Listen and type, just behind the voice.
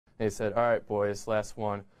And he said, all right, boys, last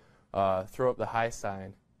one, throw up the high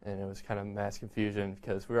sign. And it was kind of mass confusion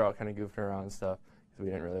because we were all kind of goofing around and stuff because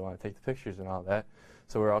we didn't really want to take the pictures and all that.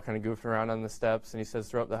 So we were all kind of goofing around on the steps, and he says,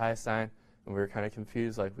 throw up the high sign. And we were kind of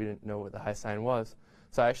confused, like we didn't know what the high sign was.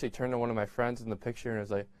 So I actually turned to one of my friends in the picture and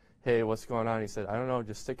was like, hey, what's going on? He said, I don't know,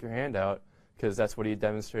 just stick your hand out, because that's what he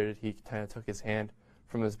demonstrated. He kind of took his hand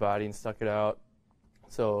from his body and stuck it out.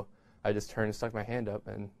 So I just turned and stuck my hand up,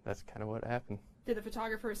 and that's kind of what happened. Did the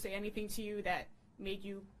photographer say anything to you that made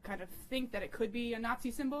you kind of think that it could be a Nazi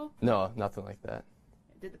symbol? No, nothing like that.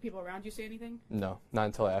 Did the people around you say anything? No, not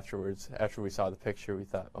until afterwards. After we saw the picture, we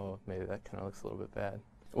thought, oh, maybe that kind of looks a little bit bad.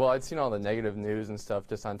 Well, I'd seen all the negative news and stuff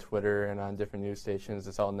just on Twitter and on different news stations.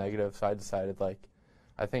 It's all negative, so I decided, like,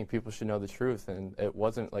 I think people should know the truth, and it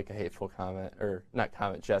wasn't like a hateful comment, or not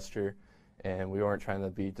comment, gesture, and we weren't trying to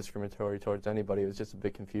be discriminatory towards anybody. It was just a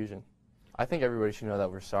big confusion. I think everybody should know that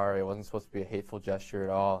we're sorry. It wasn't supposed to be a hateful gesture at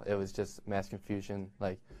all. It was just mass confusion.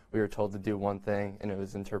 Like, we were told to do one thing, and it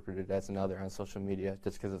was interpreted as another on social media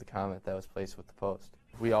just because of the comment that was placed with the post.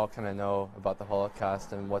 We all kind of know about the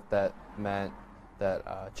Holocaust and what that meant,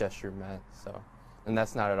 that gesture meant. So, and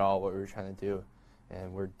that's not at all what we were trying to do.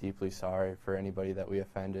 And we're deeply sorry for anybody that we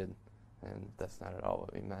offended, and that's not at all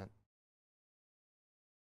what we meant.